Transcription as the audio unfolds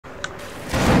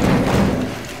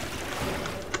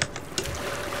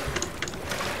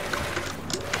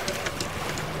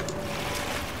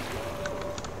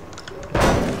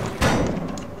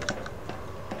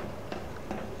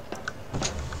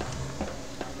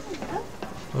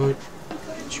Oh. You've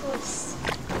got a choice.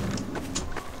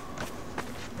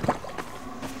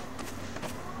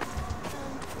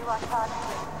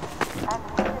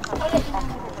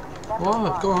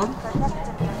 What? Go on.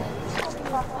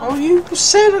 Oh, you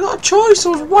said I got a choice. I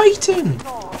was waiting.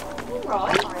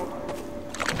 Alright. You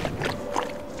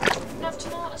can have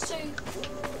tomato soup. You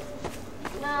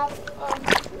can have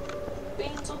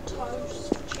beans on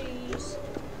toast, cheese.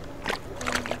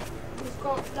 We've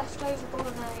got leftover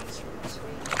bolognese from this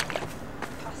week.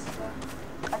 Pasta.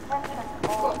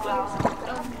 We've got both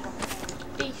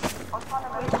beef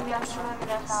with the M&S,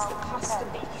 the pasta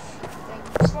beef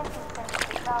things.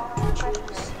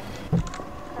 Cheese.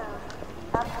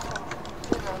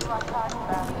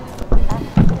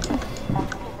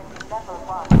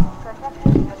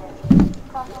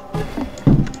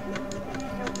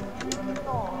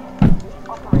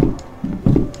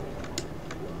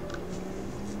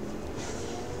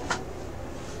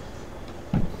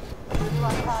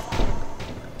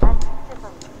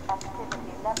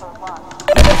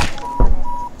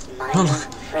 Minor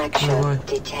fracture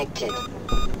detected.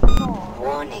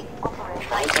 Warning.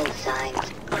 Vital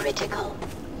signs critical.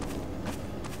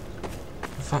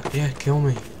 In fact, yeah, kill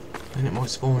me. And it might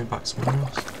spawn me back somewhere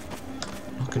else.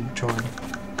 I can try and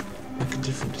make a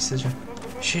different decision.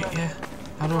 Shit, yeah.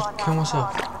 How do I kill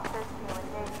myself?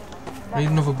 I need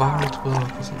another barrel to blow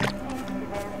up or something.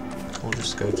 I'll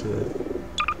just go to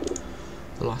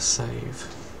the last save.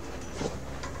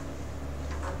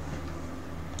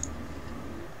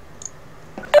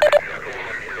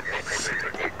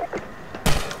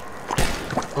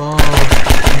 Oh,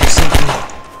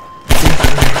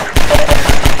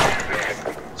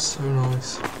 so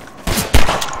nice.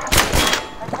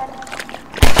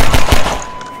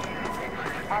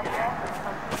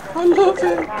 I love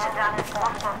it.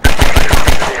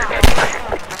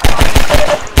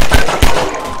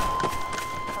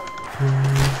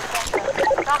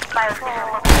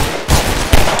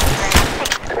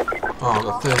 Oh, I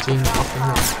got 13 fucking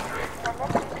health.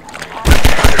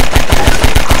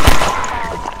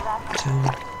 10.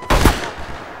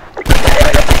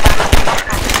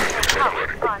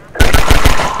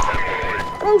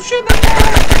 Oh shit,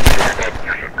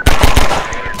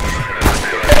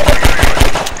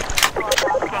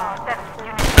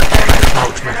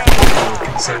 ouch, man.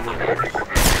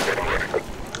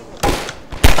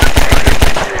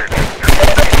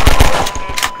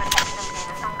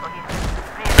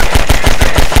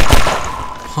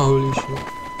 Holy shit.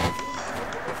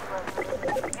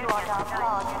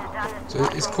 So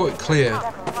it's quite clear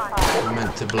I'm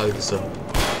meant to blow this up.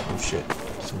 Oh shit,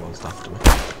 someone's after me.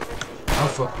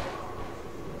 Alpha.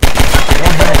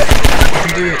 One health. I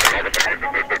can do it.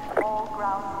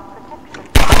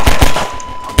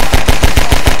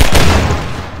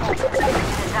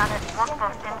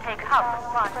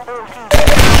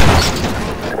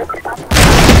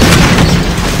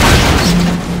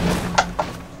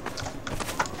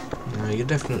 No, you're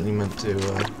definitely meant to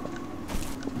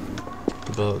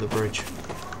blow up the bridge.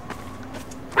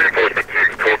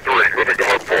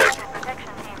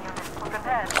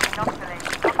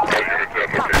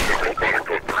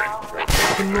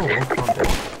 No, I'm dead.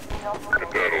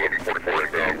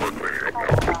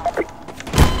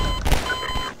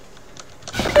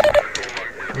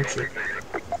 Oh shit.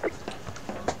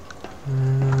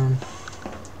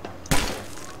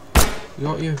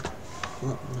 Got you? Oh,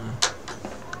 no.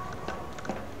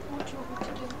 What do you want me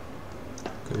to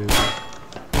do? Go.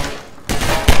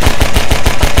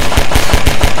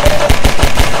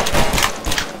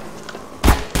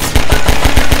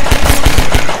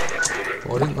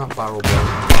 Why didn't that barrel blow?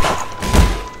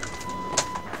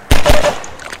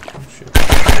 Oh shit.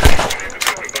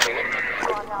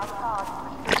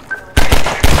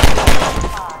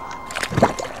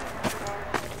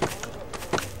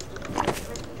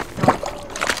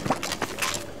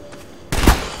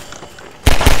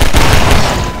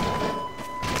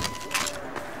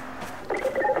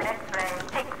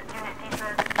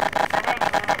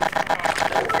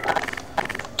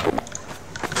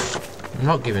 I'm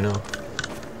not giving up.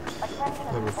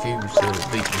 I refuse to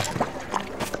beat me.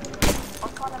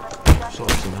 So I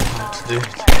don't know how to do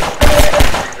it.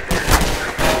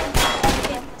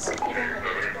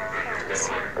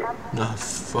 No,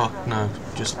 fuck no.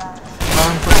 Just I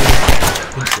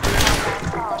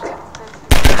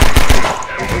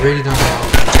really don't know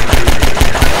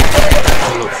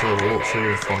how to look for a walkthrough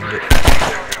and find it.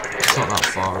 It's not that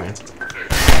far in.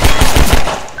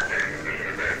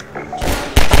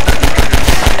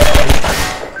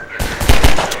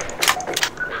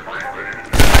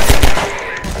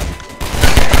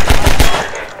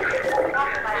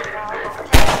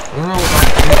 I don't know what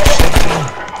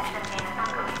that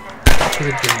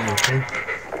should have given me a clue.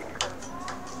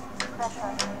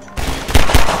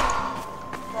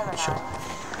 Good shot.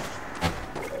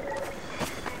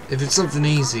 If it's something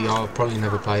easy, I'll probably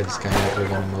never play this game ever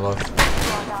again in my life.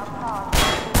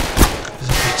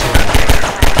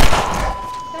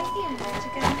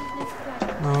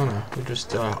 No, no, we're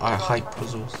just, I hate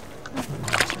puzzles.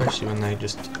 Especially when they're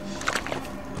just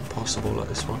impossible like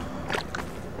this one.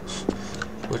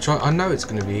 Which I know it's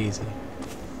going to be easy.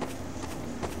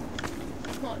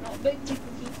 Might not, but people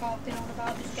keep harping on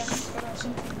about this game or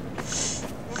something.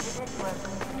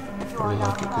 Probably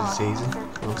like it because it's easy,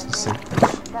 nice and simple.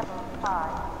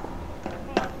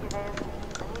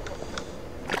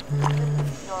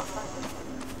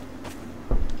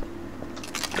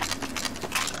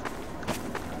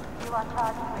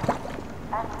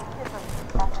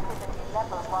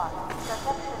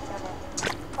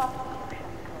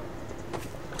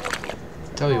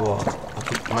 Tell you what, I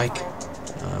could make.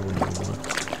 No, I wouldn't even want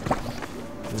to.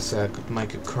 I could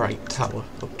make a crate tower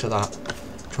up to that.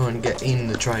 Try and get in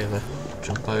the trailer,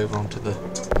 jump over onto the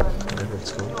whatever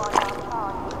it's called.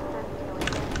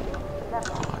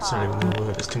 Oh, it's not even going to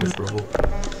work. There's too much rubble.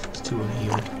 It's too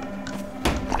uneven.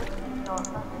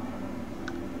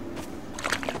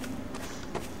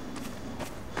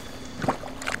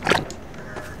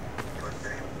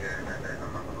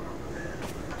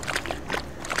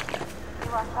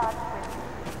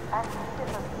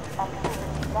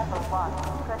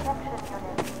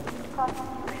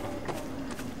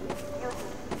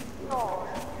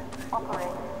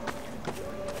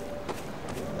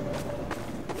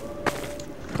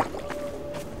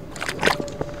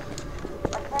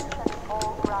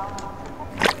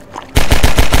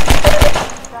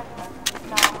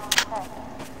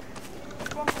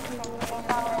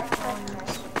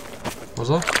 Was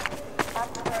I?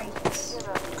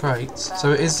 Crates?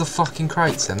 So it is the fucking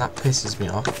crates then? That pisses me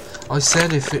off. I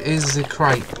said if it is the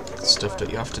crate stuff that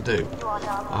you have to do,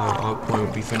 I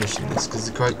won't be finishing this because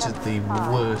the crates are the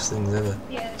worst things ever.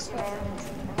 Yeah, it's not.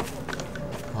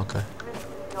 Okay.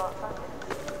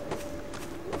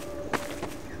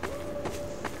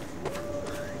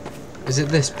 Is it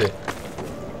this bit?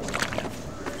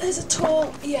 There's a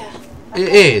tall, yeah. It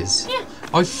is? Yeah.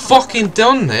 I fucking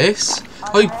done this.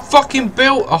 I fucking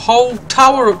built a whole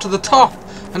tower up to the top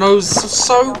and I was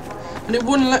so... and it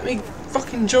wouldn't let me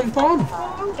fucking jump on. Oh,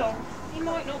 hold on. You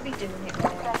might not be doing it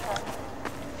right.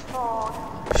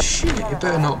 Shit, it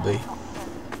better not be.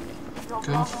 God,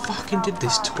 I fucking did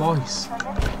this twice.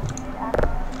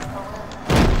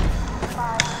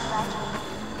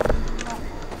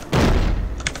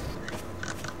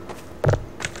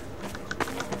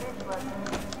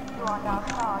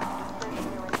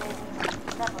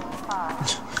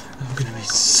 I'm gonna be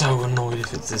so annoyed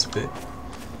if it's this bit.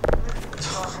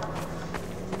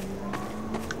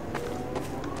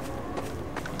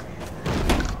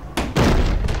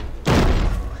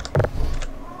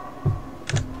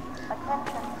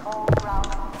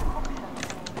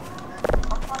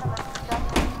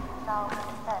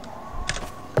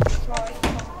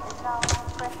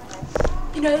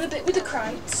 You know the bit with the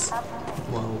crates?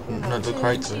 Well, no, the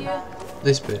crates are...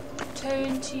 This bit.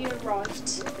 Turn to your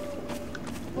right.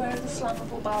 Where are the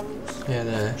flammable barrels? Yeah,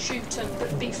 there. Shoot them,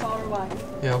 but be far away.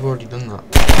 Yeah, I've already done that.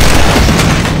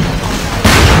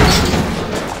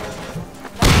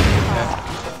 Yeah.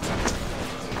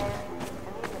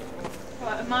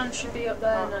 Right, a man should be up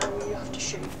there now where you have to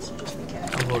shoot, so just be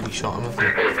careful. I've already shot him, I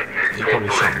think. He probably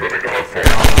shot me before.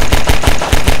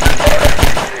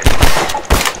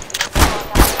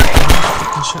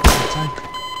 Shut the tank.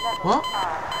 What?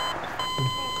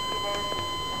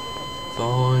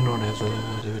 Fine, I'll never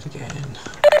do it again.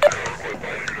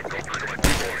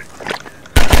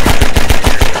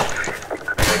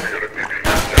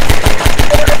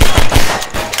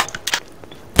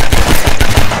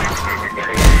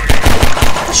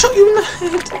 I shot you in the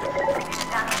head!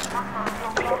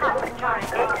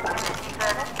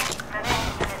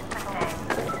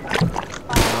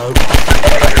 No.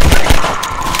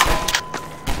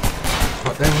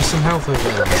 But there was some health over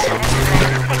there, so I'm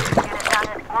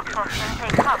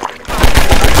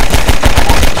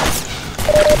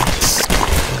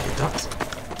ducks.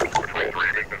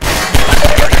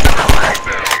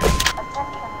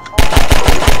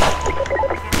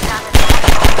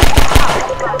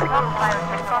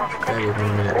 Bear with me a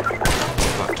minute.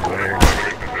 Back to where I was.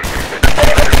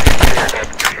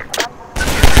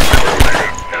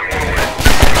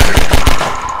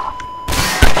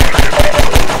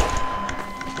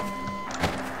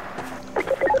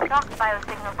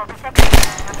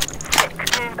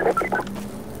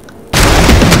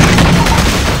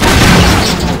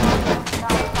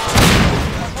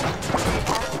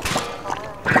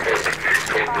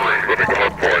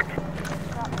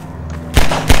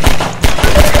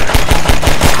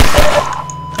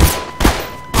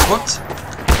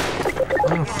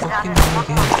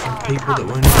 again from people that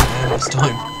weren't even there last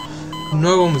time.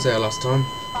 No one was there last time.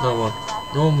 No one.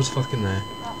 No one was fucking there.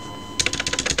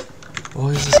 Why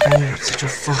is this game such a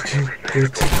fucking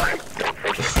good thing?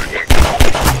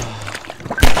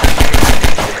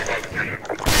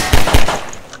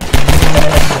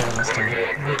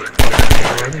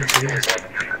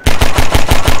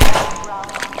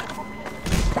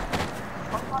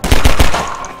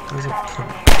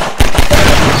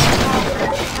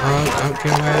 Oh, don't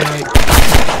get away.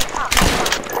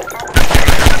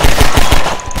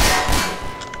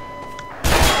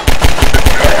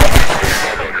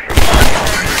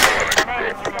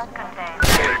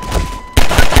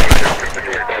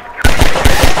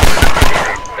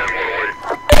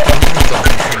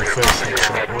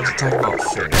 Take about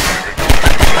 4.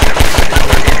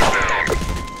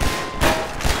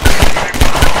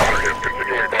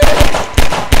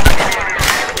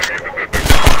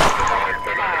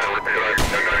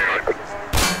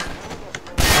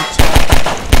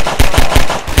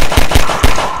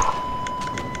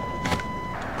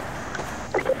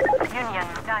 Union,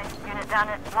 guys, unit down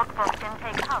at Lockbox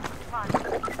intake hub.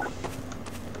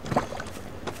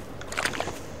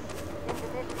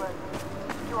 Individuals,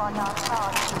 you are now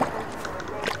charged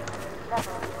with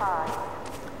level 5.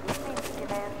 Please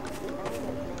give in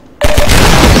immediately.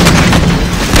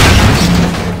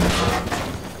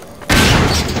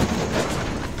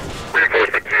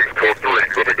 Reinforcement teams code 3,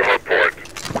 clipping the hard point.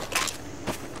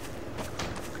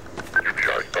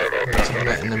 I'm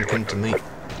letting them come to me.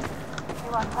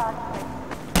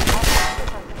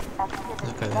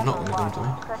 Okay, they're not going to come to me.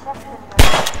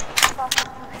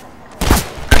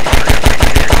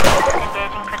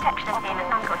 Engaging protection team is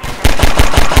uncoherent.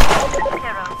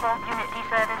 Zero, unit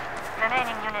deservice.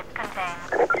 Remaining units contained.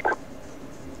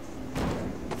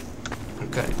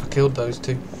 Okay, I killed those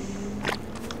two.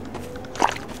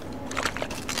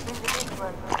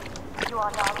 Individuals, you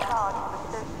are now charged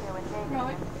with socio engagement.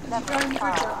 Right, have you blown the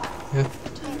bridge up? Yeah.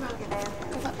 Turn around.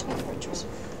 Go back to where the bridge was.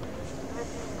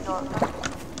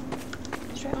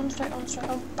 Straight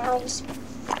on. Barrels.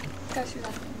 Go through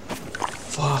there.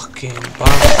 Fucking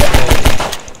bastard.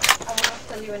 I will not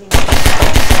tell you anymore.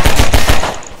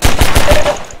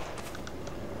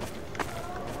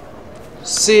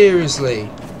 Seriously.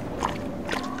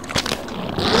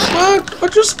 Man, I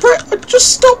just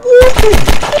stopped walking.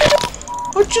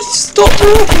 I just stopped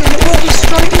walking and it walked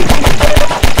straight into me.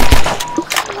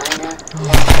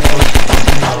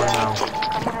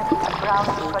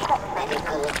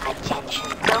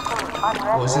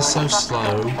 Why is this so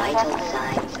slow?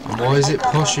 And why is it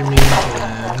pushing me into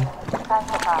them?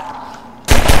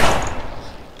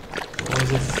 Why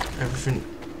is everything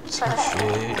so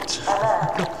shit?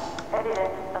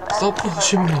 Stop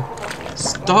pushing me!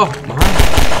 Stop, man!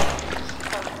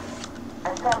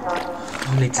 I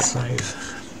need to save.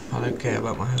 I don't care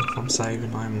about my health. I'm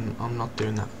saving. I'm not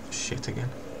doing that shit again.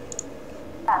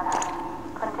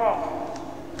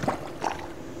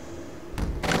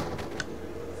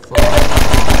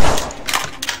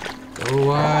 Go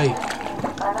away!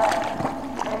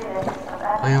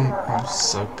 I'm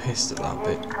so pissed at that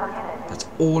bit. That's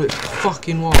all it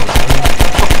fucking was.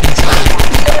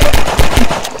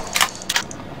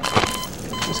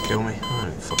 Just kill me. I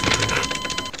don't fucking care.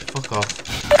 Fuck off.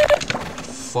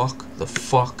 Fuck the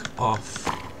fuck off.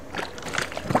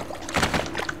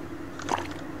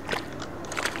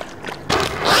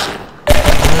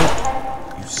 No,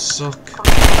 you suck.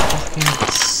 Fucking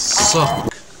suck.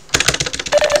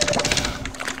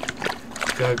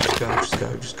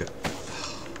 Just go.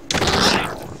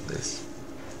 Like this.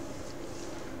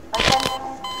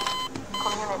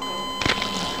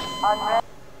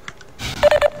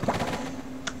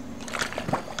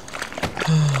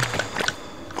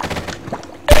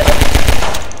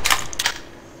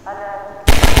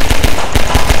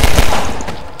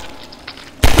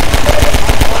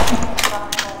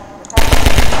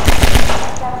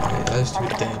 Okay, those two are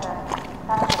dead.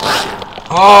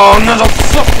 Oh, another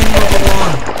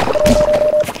one!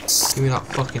 Give me that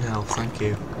fucking health, thank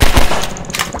you.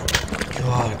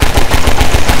 God.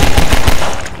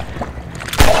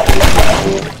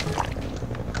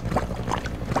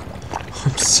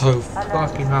 I'm so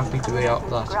fucking happy to be up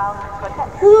that.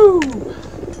 Woo!